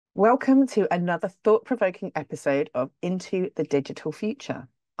Welcome to another thought-provoking episode of Into the Digital Future.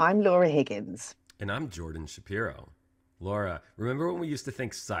 I'm Laura Higgins. And I'm Jordan Shapiro. Laura, remember when we used to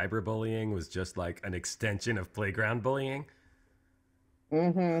think cyberbullying was just like an extension of playground bullying?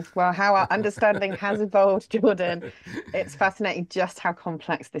 Well, how our understanding has evolved, Jordan. It's fascinating just how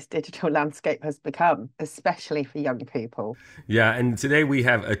complex this digital landscape has become, especially for young people. Yeah, and today we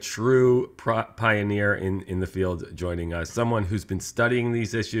have a true pioneer in the field joining us, someone who's been studying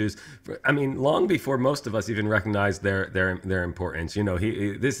these issues. Long before most of us even recognized their importance. You know,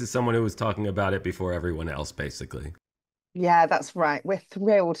 this is someone who was talking about it before everyone else, basically. Yeah, that's right. We're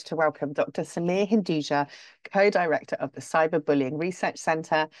thrilled to welcome Dr. Samir Hinduja, co-director of the Cyberbullying Research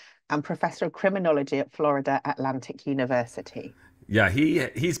Center and professor of criminology at Florida Atlantic University. Yeah,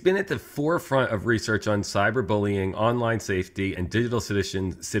 he's been at the forefront of research on cyberbullying, online safety, and digital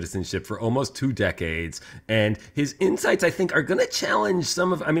citizenship for almost 2 decades. And his insights, I think, are going to challenge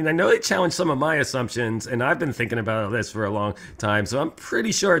I know they challenge some of my assumptions, and I've been thinking about this for a long time. So I'm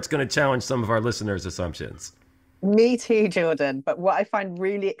pretty sure it's going to challenge some of our listeners' assumptions. Me too, Jordan. But what I find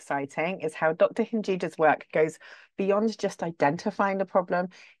really exciting is how Dr. Hinduja's work goes beyond just identifying the problem.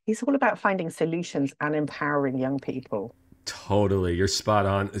 He's all about finding solutions and empowering young people. Totally. You're spot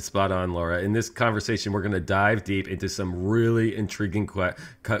on, Laura. In this conversation, we're going to dive deep into some really intriguing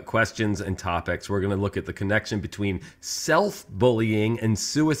questions and topics. We're going to look at the connection between self-bullying and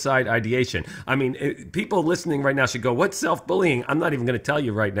suicide ideation. People listening right now should go, what's self-bullying? I'm not even going to tell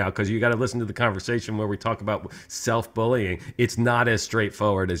you right now because you got to listen to the conversation where we talk about self-bullying. It's not as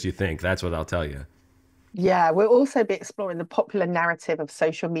straightforward as you think. That's what I'll tell you. Yeah, we'll also be exploring the popular narrative of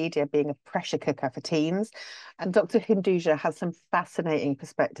social media being a pressure cooker for teens. And Dr. Hinduja has some fascinating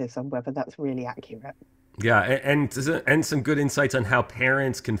perspectives on whether that's really accurate. Yeah, and some good insights on how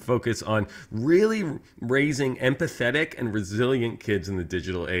parents can focus on really raising empathetic and resilient kids in the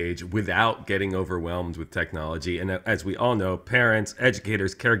digital age without getting overwhelmed with technology. And as we all know, parents,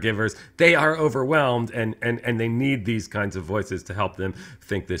 educators, caregivers, they are overwhelmed and they need these kinds of voices to help them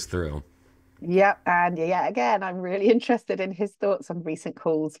think this through. Yep. And yeah, again, I'm really interested in his thoughts on recent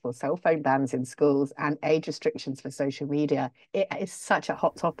calls for cell phone bans in schools and age restrictions for social media. It is such a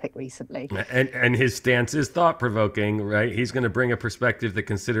hot topic recently. And his stance is thought provoking, right? He's going to bring a perspective that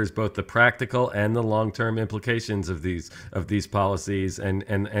considers both the practical and the long term implications of these policies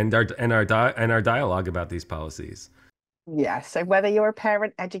and our dialogue about these policies. Yeah. So whether you're a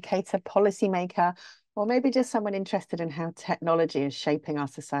parent, educator, policymaker, or maybe just someone interested in how technology is shaping our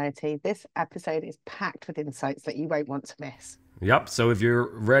society, this episode is packed with insights that you won't want to miss. Yep. So if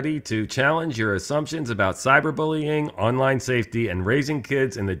you're ready to challenge your assumptions about cyberbullying, online safety, and raising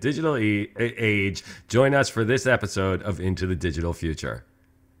kids in the digital age, join us for this episode of Into the Digital Future.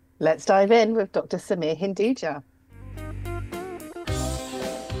 Let's dive in with Dr. Samir Hinduja.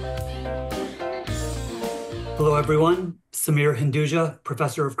 Hello, everyone. Samir Hinduja,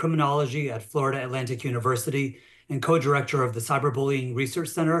 professor of criminology at Florida Atlantic University and co-director of the Cyberbullying Research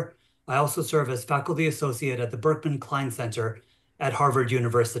Center. I also serve as faculty associate at the Berkman Klein Center at Harvard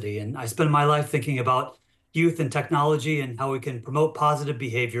University. And I spend my life thinking about youth and technology and how we can promote positive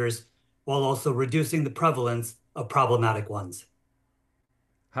behaviors while also reducing the prevalence of problematic ones.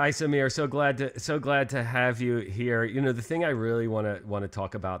 Hi, Samir. So glad to have you here. You know, the thing I really want to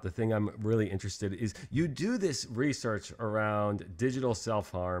talk about, the thing I'm really interested in is you do this research around digital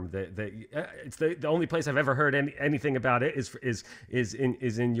self-harm. It's the only place I've ever heard anything about it is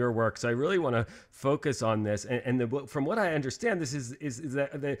in your work. So I really want to focus on this. From what I understand, this is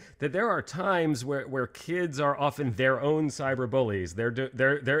that there are times where kids are often their own cyber bullies.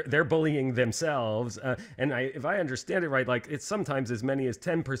 They're bullying themselves. If I understand it right, like it's sometimes as many as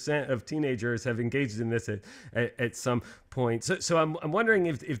 10% of teenagers have engaged in this at some point. So I'm wondering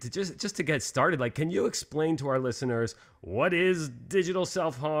if just to get started, like, can you explain to our listeners what is digital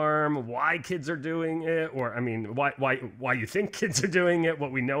self-harm, why kids are doing it, or why you think kids are doing it,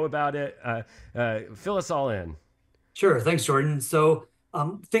 what we know about it? Fill us all in. Sure. Thanks, Jordan. So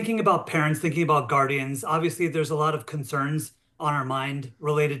thinking about parents, thinking about guardians, obviously there's a lot of concerns on our mind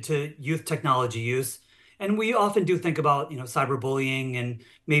related to youth technology use. And we often do think about, cyberbullying and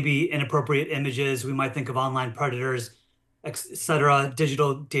maybe inappropriate images. We might think of online predators, et cetera,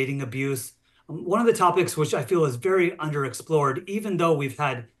 digital dating abuse. One of the topics which I feel is very underexplored, even though we've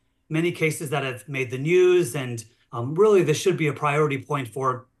had many cases that have made the news, and really this should be a priority point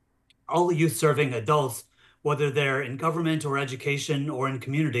for all youth serving adults, whether they're in government or education or in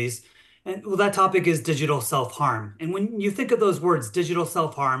communities. And well, that topic is digital self-harm. And when you think of those words, digital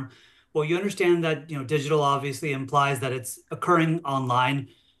self-harm, well, you understand that, digital obviously implies that it's occurring online,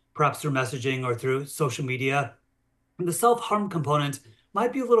 perhaps through messaging or through social media. And the self-harm component,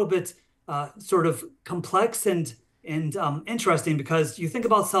 might be a little bit sort of complex and interesting because you think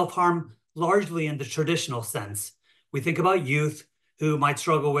about self-harm largely in the traditional sense. We think about youth who might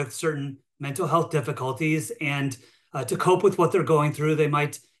struggle with certain mental health difficulties, and to cope with what they're going through, they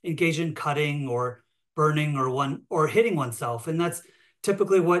might engage in cutting or burning or hitting oneself, and that's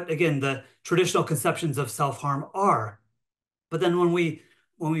typically what, again, the traditional conceptions of self-harm are. But then when we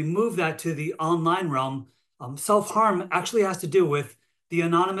move that to the online realm, self-harm actually has to do with the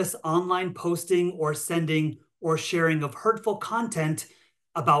anonymous online posting or sending or sharing of hurtful content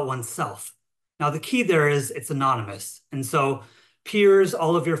about oneself. Now, the key there is it's anonymous. And so peers,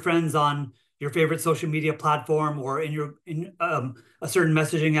 all of your friends on your favorite social media platform or in a certain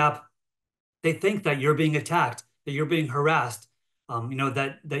messaging app, they think that you're being attacked, that you're being harassed,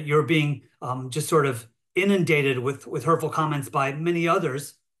 that you're being just sort of inundated with hurtful comments by many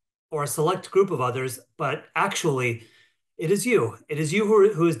others or a select group of others, but actually it is you. It is you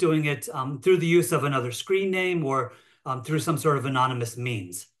who is doing it through the use of another screen name or through some sort of anonymous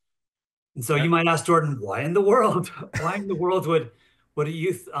means. And so you might ask Jordan, why in the world? Why in the world would a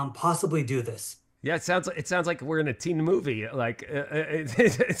youth possibly do this? Yeah, it sounds like we're in a teen movie. Like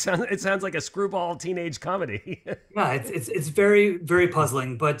it sounds like a screwball teenage comedy. Yeah, it's very, very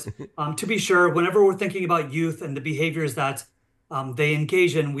puzzling. But to be sure, whenever we're thinking about youth and the behaviors that they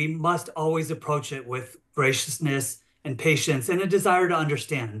engage in, we must always approach it with graciousness and patience and a desire to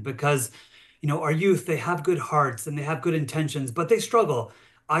understand because, our youth, they have good hearts and they have good intentions, but they struggle.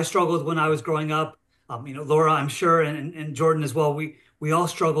 I struggled when I was growing up. Laura, I'm sure, and Jordan as well. We all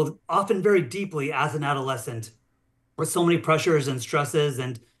struggled often very deeply as an adolescent with so many pressures and stresses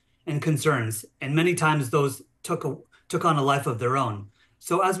and concerns, and many times those took on a life of their own.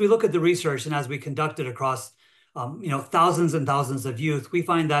 So as we look at the research and as we conduct it across, thousands and thousands of youth, we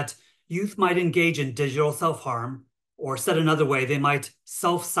find that youth might engage in digital self-harm, or said another way, they might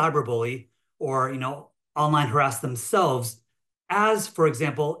self-cyberbully or online harass themselves as, for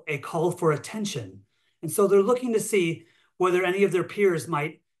example, a call for attention. And so they're looking to see whether any of their peers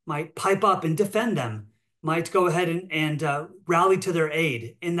might pipe up and defend them, might go ahead and rally to their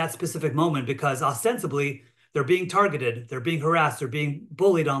aid in that specific moment because ostensibly they're being targeted, they're being harassed, they're being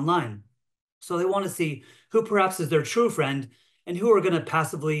bullied online. So they want to see who perhaps is their true friend and who are going to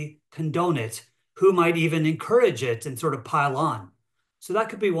passively condone it, who might even encourage it and sort of pile on. So that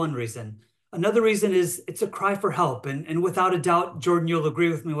could be one reason. Another reason is it's a cry for help. And without a doubt, Jordan, you'll agree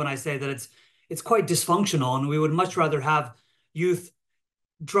with me when I say that it's quite dysfunctional, and we would much rather have youth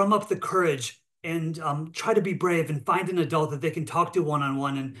drum up the courage and try to be brave and find an adult that they can talk to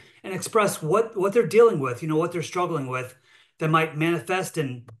one-on-one and express what they're dealing with, what they're struggling with that might manifest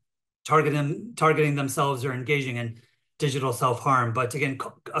in targeting themselves or engaging in digital self-harm. But again,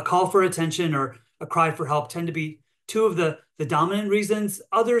 a call for attention or a cry for help tend to be two of the dominant reasons.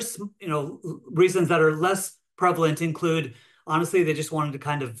 Others, reasons that are less prevalent include, honestly, they just wanted to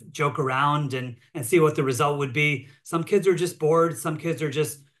kind of joke around and see what the result would be. Some kids are just bored. Some kids are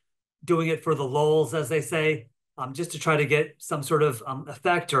just doing it for the lulz, as they say, just to try to get some sort of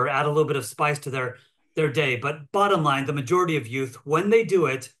effect or add a little bit of spice to their day. But bottom line, the majority of youth, when they do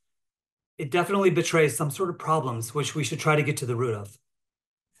it, it definitely betrays some sort of problems, which we should try to get to the root of.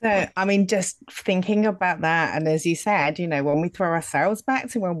 So, I mean, just thinking about that, and as you said, when we throw ourselves back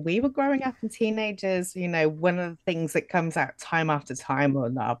to when we were growing up and teenagers, one of the things that comes out time after time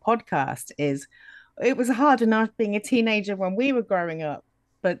on our podcast is it was hard enough being a teenager when we were growing up.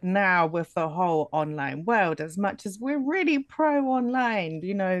 But now, with the whole online world, as much as we're really pro online,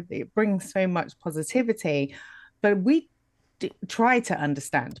 it brings so much positivity. But we try to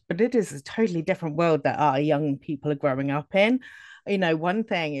understand, but it is a totally different world that our young people are growing up in. One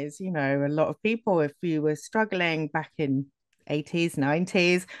thing is, a lot of people, if you were struggling back in 80s,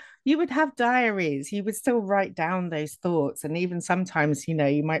 90s, you would have diaries, you would still write down those thoughts. And even sometimes,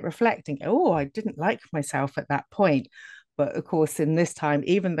 you might reflect and go, oh, I didn't like myself at that point. But of course, in this time,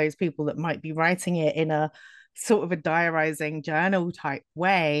 even those people that might be writing it in a sort of a diarizing journal type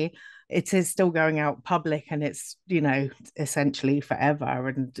way, it is still going out public, and it's essentially forever.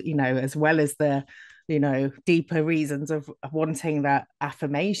 And as well as the deeper reasons of wanting that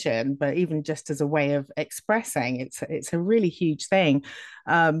affirmation, but even just as a way of expressing, it's a really huge thing.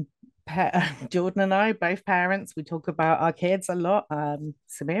 Jordan and I, both parents, we talk about our kids a lot.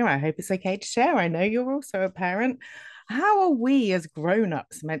 Samira, I hope it's okay to share, I know you're also a parent. How are we as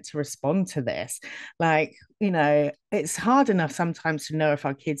grown-ups meant to respond to this? Like, it's hard enough sometimes to know if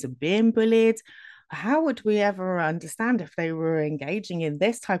our kids are being bullied. How would we ever understand if they were engaging in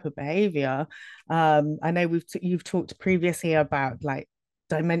this type of behavior? I know you've talked previously about like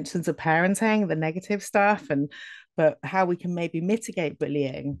dimensions of parenting, the negative stuff, and but how we can maybe mitigate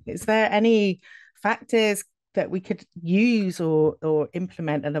bullying. Is there any factors that we could use or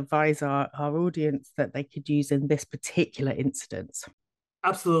implement and advise our audience that they could use in this particular instance?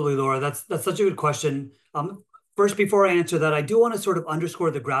 Absolutely, Laura. That's such a good question. First, before I answer that, I do want to sort of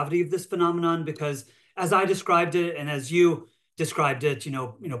underscore the gravity of this phenomenon because, as I described it, and as you described it,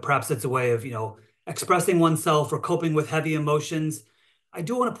 perhaps it's a way of expressing oneself or coping with heavy emotions. I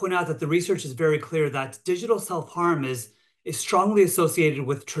do want to point out that the research is very clear that digital self-harm is strongly associated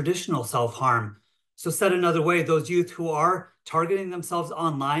with traditional self-harm. So, said another way, those youth who are targeting themselves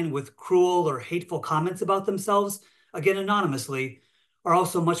online with cruel or hateful comments about themselves, again anonymously, are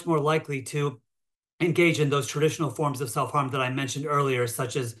also much more likely to engage in those traditional forms of self-harm that I mentioned earlier,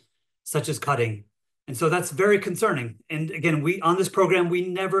 such as cutting. And so that's very concerning. And again, we on this program, we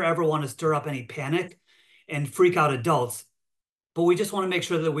never ever want to stir up any panic and freak out adults, but we just want to make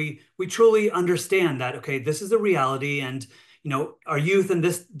sure that we truly understand that, okay, this is a reality. And our youth in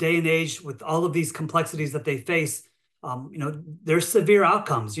this day and age with all of these complexities that they face, there's severe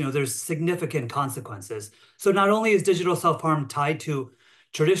outcomes, there's significant consequences. So not only is digital self-harm tied to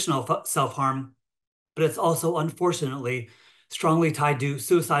traditional self-harm, but it's also unfortunately strongly tied to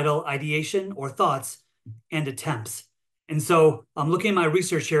suicidal ideation or thoughts and attempts. And so looking at my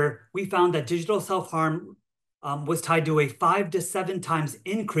research here, we found that digital self-harm was tied to a 5 to 7 times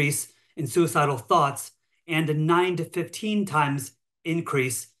increase in suicidal thoughts and a 9 to 15 times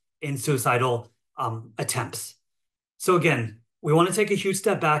increase in suicidal attempts. So again, we want to take a huge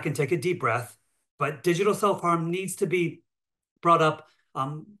step back and take a deep breath, but digital self-harm needs to be brought up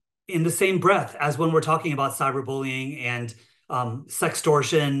in the same breath as when we're talking about cyberbullying and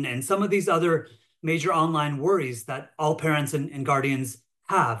sextortion and some of these other major online worries that all parents and guardians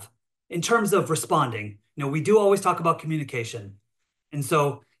have in terms of responding. We do always talk about communication. And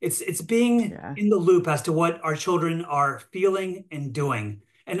so it's being in the loop as to what our children are feeling and doing.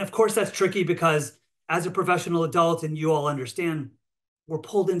 And of course, that's tricky because as a professional adult, and you all understand, we're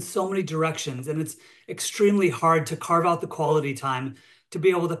pulled in so many directions, and it's extremely hard to carve out the quality time to be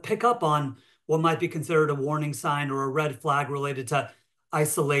able to pick up on what might be considered a warning sign or a red flag related to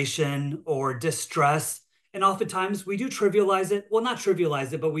isolation or distress. And oftentimes we do trivialize it. Well, not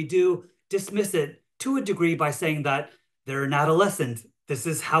trivialize it, but we do dismiss it to a degree by saying that they're an adolescent. This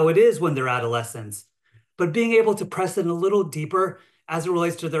is how it is when they're adolescents. But being able to press it a little deeper as it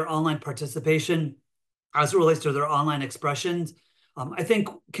relates to their online participation, as it relates to their online expressions, I think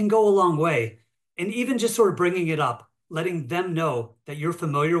can go a long way. And even just sort of bringing it up, letting them know that you're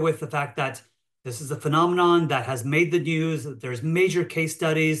familiar with the fact that this is a phenomenon that has made the news, that there's major case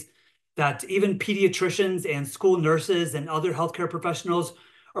studies, that even pediatricians and school nurses and other healthcare professionals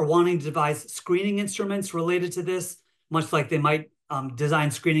are wanting to devise screening instruments related to this, much like they might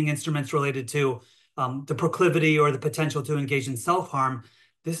design screening instruments related to the proclivity or the potential to engage in self-harm.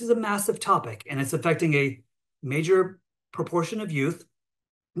 This is a massive topic, and it's affecting a major proportion of youth,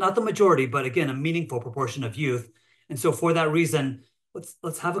 not the majority, but again, a meaningful proportion of youth. And so for that reason,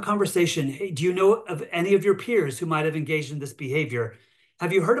 let's have a conversation. Hey, do you know of any of your peers who might have engaged in this behavior?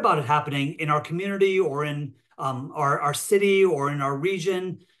 Have you heard about it happening in our community or in our city or in our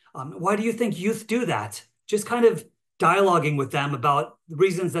region? Why do you think youth do that? Just kind of dialoguing with them about the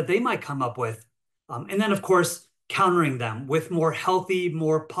reasons that they might come up with. And then, of course, countering them with more healthy,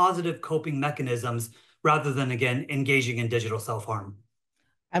 more positive coping mechanisms rather than, again, engaging in digital self-harm.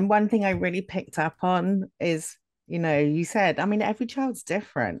 And one thing I really picked up on is, you said, I mean, every child's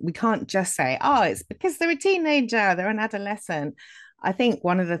different. We can't just say, oh, it's because they're a teenager, they're an adolescent. I think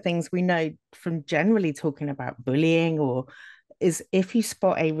one of the things we know from generally talking about bullying is if you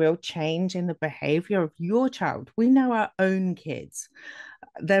spot a real change in the behavior of your child, we know our own kids.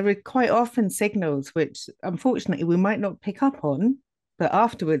 There are quite often signals which unfortunately we might not pick up on, but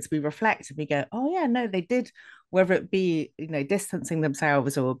afterwards we reflect and we go, oh yeah, no, they did, whether it be, distancing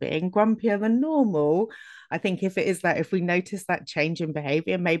themselves or being grumpier than normal. I think if we notice that change in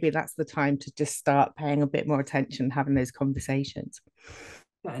behavior, maybe that's the time to just start paying a bit more attention, having those conversations.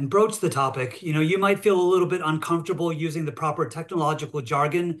 And broach the topic. You might feel a little bit uncomfortable using the proper technological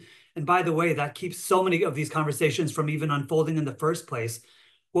jargon. And by the way, that keeps so many of these conversations from even unfolding in the first place.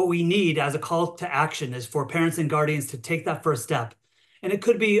 What we need as a call to action is for parents and guardians to take that first step. And it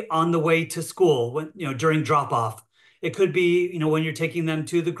could be on the way to school, when, during drop off. It could be, when you're taking them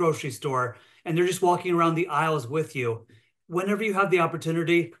to the grocery store and they're just walking around the aisles with you. Whenever you have the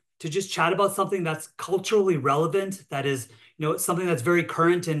opportunity to just chat about something that's culturally relevant, that is, something that's very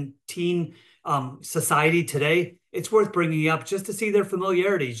current in teen society today, it's worth bringing up just to see their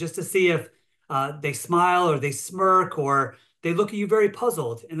familiarity, just to see if they smile or they smirk or they look at you very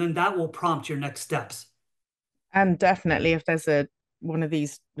puzzled. And then that will prompt your next steps. And definitely, if there's a one of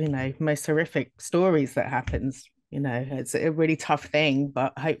these, most horrific stories that happens, it's a really tough thing.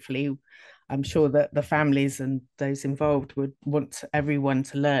 But hopefully, I'm sure that the families and those involved would want everyone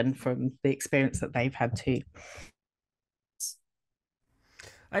to learn from the experience that they've had too.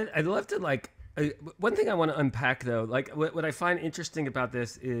 I'd love to one thing I want to unpack though, like what I find interesting about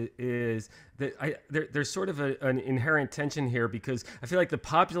this is that there's sort of an inherent tension here because I feel like the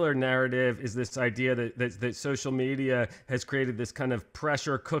popular narrative is this idea that social media has created this kind of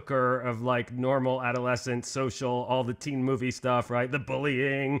pressure cooker of like normal adolescent social, all the teen movie stuff, right? The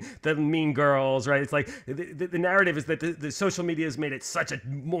bullying, the mean girls, right? It's like the narrative is that the social media has made it such a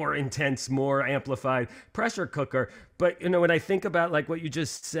more intense, more amplified pressure cooker. But when I think about like what you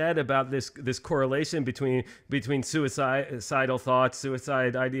just said about this correlation between suicidal thoughts,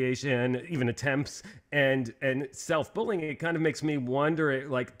 suicide ideation, even attempts, and self-bullying, it kind of makes me wonder,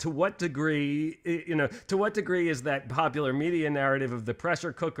 like, to what degree is that popular media narrative of the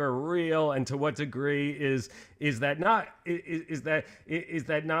pressure cooker real, and to what degree is that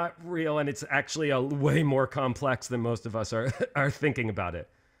not real, and it's actually a way more complex than most of us are thinking about it.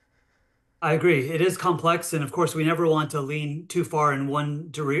 I agree. It is complex. And of course, we never want to lean too far in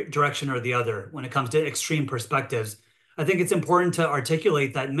one direction or the other when it comes to extreme perspectives. I think it's important to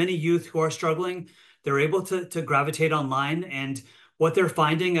articulate that many youth who are struggling, they're able to gravitate online. And what they're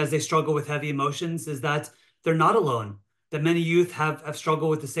finding as they struggle with heavy emotions is that they're not alone, that many youth have struggled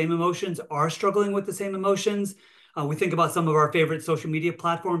with the same emotions, are struggling with the same emotions. We think about some of our favorite social media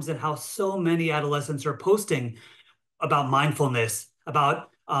platforms and how so many adolescents are posting about mindfulness, about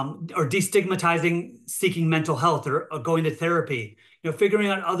or destigmatizing seeking mental health or going to therapy, figuring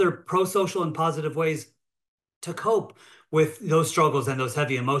out other pro-social and positive ways to cope with those struggles and those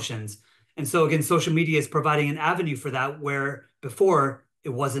heavy emotions. And so again, social media is providing an avenue for that where before it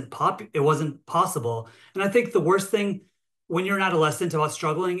wasn't possible. And I think the worst thing when you're an adolescent about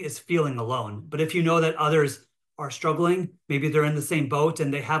struggling is feeling alone. But if you know that others are struggling, maybe they're in the same boat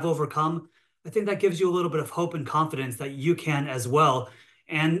and they have overcome, I think that gives you a little bit of hope and confidence that you can as well.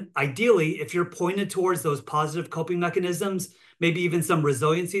 And ideally, if you're pointed towards those positive coping mechanisms, maybe even some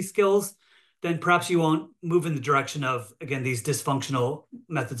resiliency skills, then perhaps you won't move in the direction of, again, these dysfunctional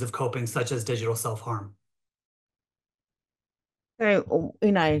methods of coping, such as digital self-harm. So,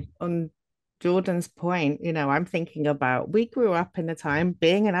 on Jordan's point, I'm thinking about we grew up in a time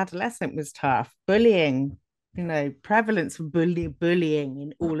being an adolescent was tough. Bullying, prevalence of bullying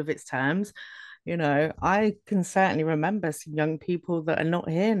in all of its terms. I can certainly remember some young people that are not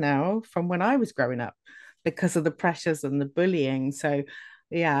here now from when I was growing up because of the pressures and the bullying. So,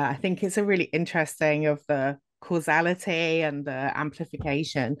 yeah, I think it's a really interesting of the causality and the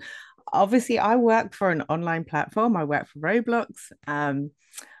amplification. Obviously, I work for an online platform. I work for Roblox.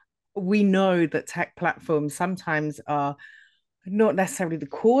 We know that tech platforms sometimes are not necessarily the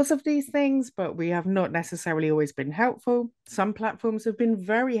cause of these things, but we have not necessarily always been helpful. Some platforms have been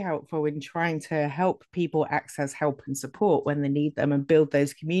very helpful in trying to help people access help and support when they need them and build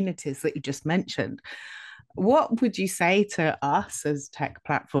those communities that you just mentioned. What would you say to us as tech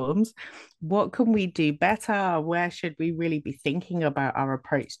platforms? What can we do better? Where should we really be thinking about our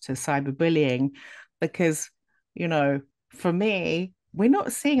approach to cyberbullying? Because, you know, for me, we're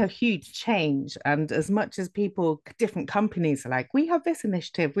not seeing a huge change. And as much as people, different companies are like, we have this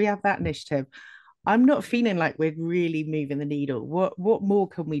initiative, we have that initiative, I'm not feeling like we're really moving the needle. What more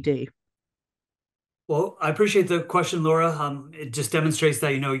can we do? Well, I appreciate the question, Laura. It just demonstrates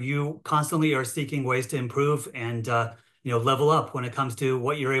that, you constantly are seeking ways to improve and, level up when it comes to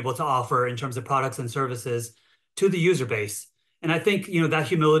what you're able to offer in terms of products and services to the user base. And I think, that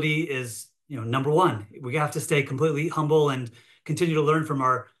humility is, number one. We have to stay completely humble and continue to learn from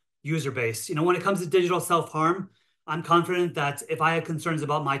our user base. When it comes to digital self-harm, I'm confident that if I had concerns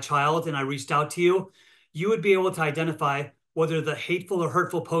about my child and I reached out to you, you would be able to identify whether the hateful or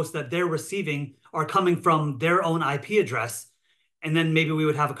hurtful posts that they're receiving are coming from their own IP address. And then maybe we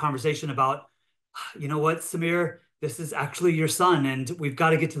would have a conversation about, you know what, Samir, this is actually your son, and we've got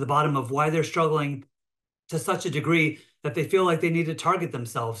to get to the bottom of why they're struggling to such a degree that they feel like they need to target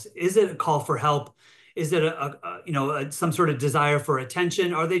themselves. Is it a call for help? Is it some sort of desire for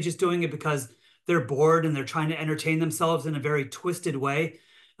attention? Are they just doing it because they're bored and they're trying to entertain themselves in a very twisted way?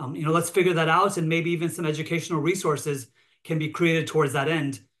 Let's figure that out, and maybe even some educational resources can be created towards that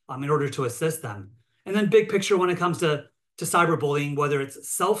end in order to assist them. And then big picture when it comes to cyberbullying, whether it's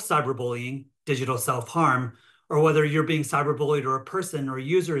self-cyberbullying, digital self-harm, or whether you're being cyberbullied or a person or a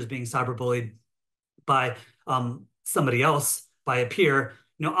user is being cyberbullied by somebody else, by a peer,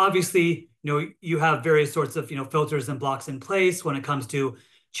 obviously, you have various sorts of, filters and blocks in place when it comes to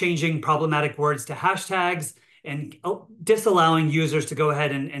changing problematic words to hashtags and disallowing users to go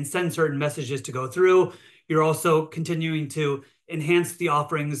ahead and send certain messages to go through. You're also continuing to enhance the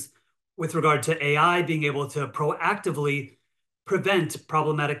offerings with regard to AI, being able to proactively prevent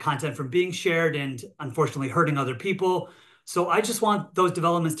problematic content from being shared and unfortunately hurting other people. So I just want those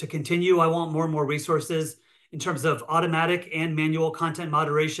developments to continue. I want more and more resources in terms of automatic and manual content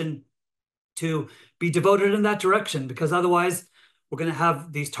moderation to be devoted in that direction, because otherwise we're going to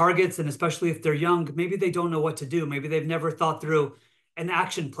have these targets, and especially if they're young, maybe they don't know what to do. Maybe they've never thought through an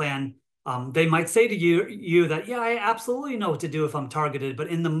action plan. They might say to you that, yeah, I absolutely know what to do if I'm targeted, but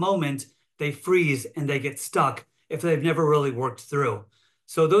in the moment they freeze and they get stuck if they've never really worked through.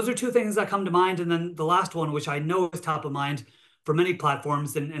 So those are two things that come to mind. And then the last one, which I know is top of mind for many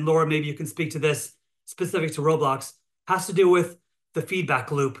platforms, and Laura, maybe you can speak to this specific to Roblox, has to do with the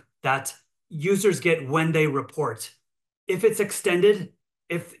feedback loop that users get when they report. If it's extended,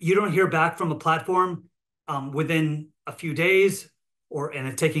 if you don't hear back from a platform within a few days, and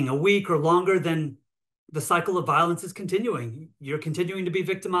it's taking a week or longer, then the cycle of violence is continuing. You're continuing to be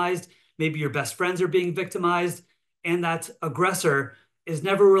victimized. Maybe your best friends are being victimized, and that aggressor is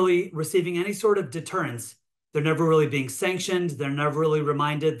never really receiving any sort of deterrence. They're never really being sanctioned. They're never really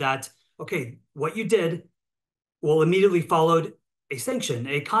reminded that, okay, what you did will immediately followed a sanction,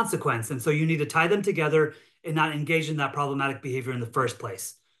 a consequence. And so you need to tie them together and not engage in that problematic behavior in the first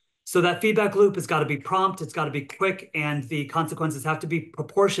place. So that feedback loop has got to be prompt, it's got to be quick, and the consequences have to be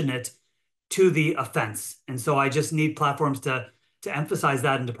proportionate to the offense. And so I just need platforms to emphasize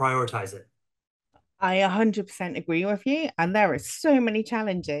that and to prioritize it. I 100% agree with you. And there are so many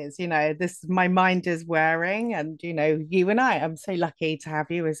challenges. My mind is wearing. And, you and I'm so lucky to have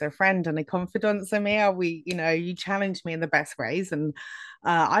you as a friend and a confidant, Samir. You challenge me in the best ways. And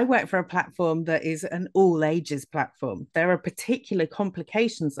I work for a platform that is an all ages platform. There are particular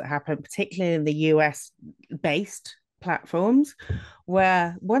complications that happen, particularly in the US based platforms,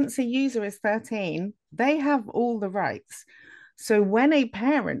 where once a user is 13, they have all the rights. So when a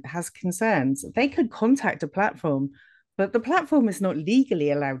parent has concerns, they could contact a platform, but the platform is not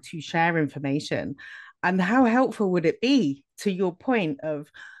legally allowed to share information. And how helpful would it be, to your point of,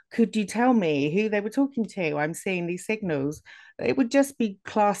 could you tell me who they were talking to? I'm seeing these signals. It would just be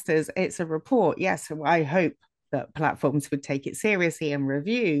classed as it's a report. Yes, I hope that platforms would take it seriously and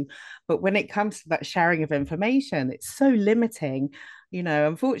review. But when it comes to that sharing of information, it's so limiting,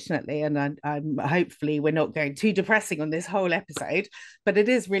 unfortunately. And I'm hopefully we're not going too depressing on this whole episode, but it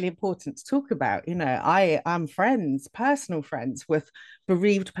is really important to talk about. I am friends, personal friends with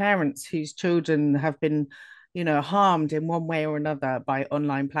bereaved parents whose children have been harmed in one way or another by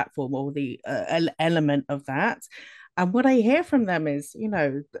online platform or the element of that. And what I hear from them is,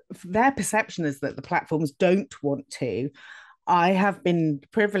 their perception is that the platforms don't want to. I have been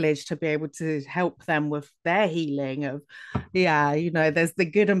privileged to be able to help them with their healing of, yeah, there's the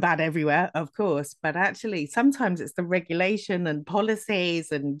good and bad everywhere, of course, but actually sometimes it's the regulation and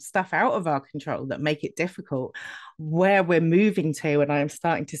policies and stuff out of our control that make it difficult. Where we're moving to, and I'm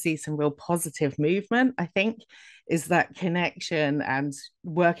starting to see some real positive movement, I think, is that connection and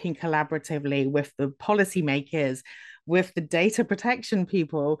working collaboratively with the policymakers, with the data protection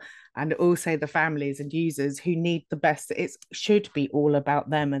people, and also the families and users who need the best. It should be all about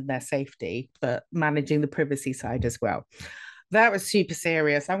them and their safety, but managing the privacy side as well. That was super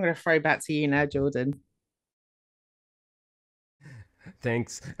serious. I'm going to throw back to you now, Jordan.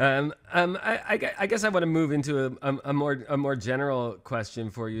 Thanks. I guess I want to move into a more general question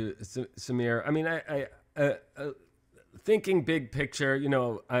for you, Samir. I mean, thinking big picture,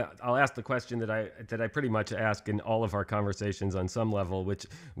 I'll ask the question that I pretty much ask in all of our conversations on some level, which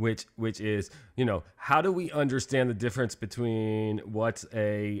is, how do we understand the difference between what's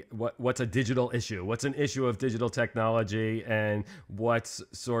a digital issue, what's an issue of digital technology, and what's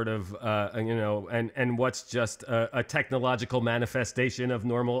sort of and what's just a technological manifestation of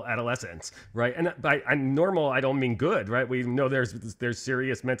normal adolescence, right? And by normal, I don't mean good, right? We know there's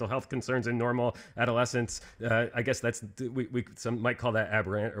serious mental health concerns in normal adolescence. I guess that's some might call that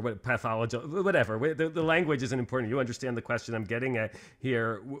aberrant or pathology, whatever. The language isn't important. You understand the question I'm getting at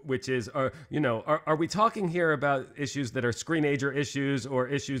here, which is, are we talking here about issues that are screenager issues or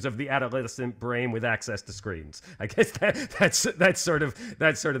issues of the adolescent brain with access to screens? I guess that's sort of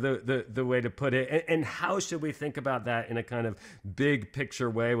the way to put it. And how should we think about that in a kind of big picture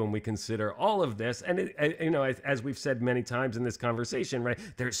way when we consider all of this? And as we've said many times in this conversation, right?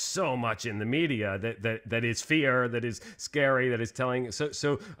 There's so much in the media that is fear, that is scary, that is telling.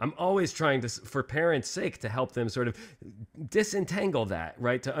 So I'm always trying to, for parents' sake, to help them sort of disentangle that,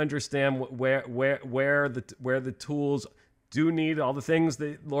 right? To understand where the tools do need all the things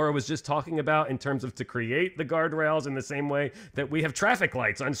that Laura was just talking about in terms of to create the guardrails in the same way that we have traffic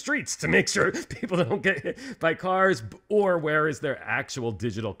lights on streets to make sure people don't get hit by cars, or where is there actual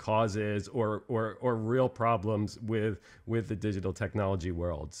digital causes or real problems with the digital technology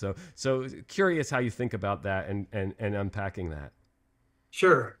world. So curious how you think about that and unpacking that.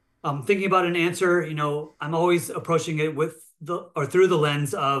 Sure. Thinking about an answer, I'm always approaching it through the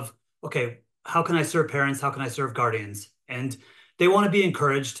lens of, okay, how can I serve parents? How can I serve guardians? And they want to be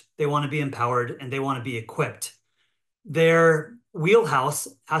encouraged, they want to be empowered, and they want to be equipped. Their wheelhouse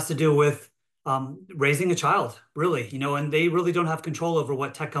has to do with raising a child, really, and they really don't have control over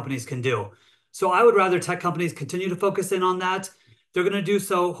what tech companies can do. So I would rather tech companies continue to focus in on that. They're going to do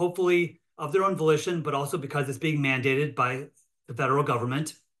so, hopefully, of their own volition, but also because it's being mandated by the federal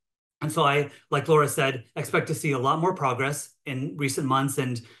government. And so I, like Laura said, expect to see a lot more progress in recent months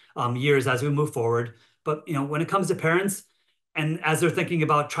and years as we move forward. But when it comes to parents, and as they're thinking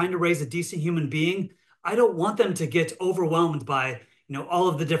about trying to raise a decent human being, I don't want them to get overwhelmed by all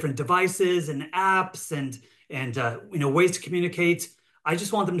of the different devices and apps and ways to communicate. I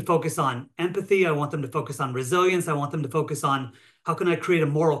just want them to focus on empathy. I want them to focus on resilience. I want them to focus on how can I create a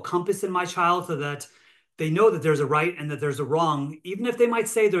moral compass in my child so that they know that there's a right and that there's a wrong. Even if they might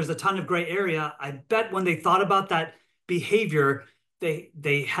say there's a ton of gray area, I bet when they thought about that behavior,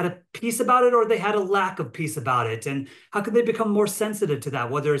 they had a peace about it or they had a lack of peace about it. And how can they become more sensitive to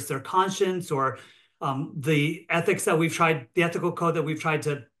that, whether it's their conscience or the ethics that we've tried, the ethical code that we've tried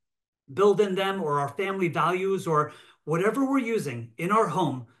to build in them, or our family values, or whatever we're using in our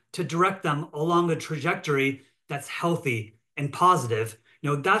home to direct them along a trajectory that's healthy and positive.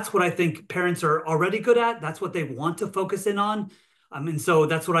 That's what I think parents are already good at. That's what they want to focus in on. And so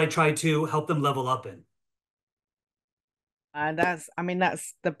that's what I try to help them level up in. And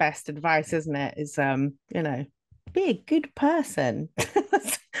that's the best advice, isn't it? Is be a good person.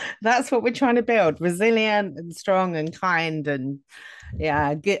 That's what we're trying to build: resilient and strong and kind, and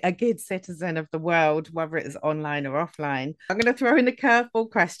a good citizen of the world, whether it's online or offline. I'm going to throw in the curveball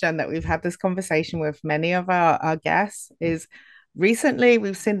question that we've had this conversation with many of our guests. Is recently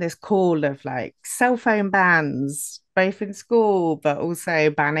we've seen this call of like cell phone bans, both in school, but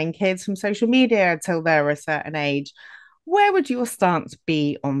also banning kids from social media until they're a certain age. Where would your stance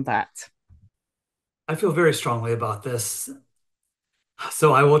be on that? I feel very strongly about this.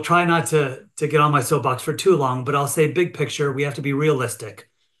 So I will try not to get on my soapbox for too long, but I'll say big picture, we have to be realistic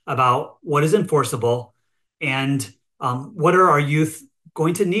about what is enforceable and what are our youth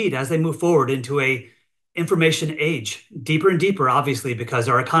going to need as they move forward into a information age, deeper and deeper, obviously, because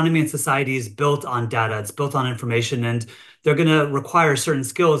our economy and society is built on data, it's built on information, and they're going to require certain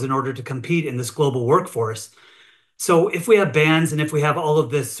skills in order to compete in this global workforce. So if we have bans and if we have all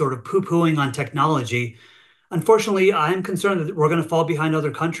of this sort of poo-pooing on technology, unfortunately, I'm concerned that we're going to fall behind other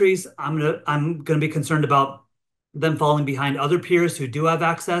countries. I'm going to be concerned about them falling behind other peers who do have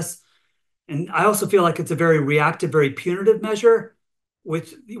access. And I also feel like it's a very reactive, very punitive measure,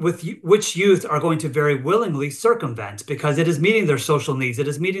 with which youth are going to very willingly circumvent because it is meeting their social needs, it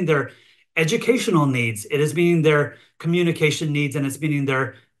is meeting their educational needs, it is meeting their communication needs, and it's meeting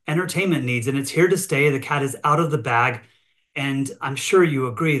their entertainment needs. And it's here to stay. The cat is out of the bag. And I'm sure you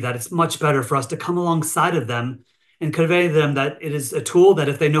agree that it's much better for us to come alongside of them and convey to them that it is a tool that,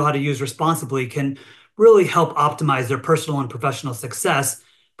 if they know how to use responsibly, can really help optimize their personal and professional success.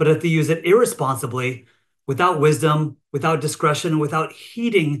 But if they use it irresponsibly, without wisdom, without discretion, without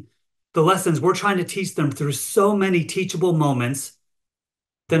heeding the lessons we're trying to teach them through so many teachable moments,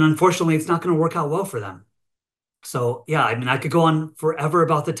 then unfortunately, it's not going to work out well for them. So yeah, I could go on forever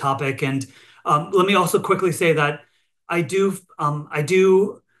about the topic. And let me also quickly say that I do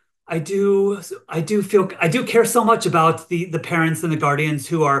care so much about the parents and the guardians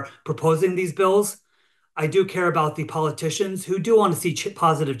who are proposing these bills. I do care about the politicians who do want to see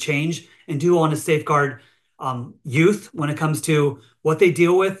positive change and do want to safeguard youth when it comes to what they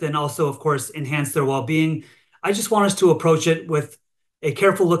deal with, and also, of course, enhance their well-being. I just want us to approach it with a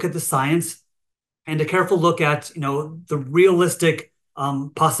careful look at the science and a careful look at the realistic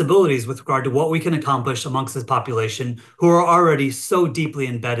possibilities with regard to what we can accomplish amongst this population who are already so deeply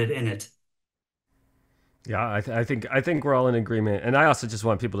embedded in it. Yeah, I think we're all in agreement, and I also just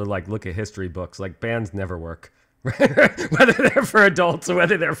want people to look at history books. Like, bans never work, whether they're for adults or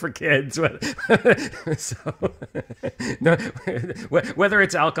whether they're for kids. So, no, whether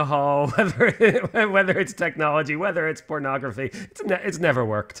it's alcohol, whether it's technology, whether it's pornography, it's never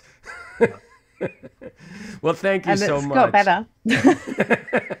worked. Well, thank you so much. Got better.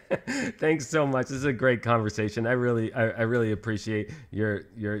 Thanks so much. This is a great conversation. I really appreciate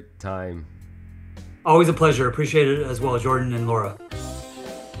your time. Always a pleasure. Appreciate it as well, Jordan and Laura.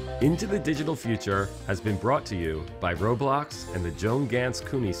 Into the Digital Future has been brought to you by Roblox and the Joan Gantz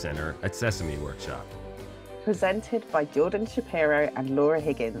Cooney Center at Sesame Workshop. Presented by Jordan Shapiro and Laura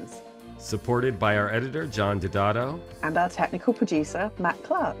Higgins. Supported by our editor, John Dodato. And our technical producer, Matt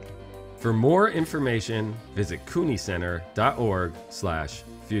Clark. For more information, visit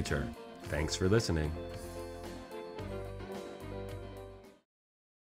cooneycenter.org/future. Thanks for listening.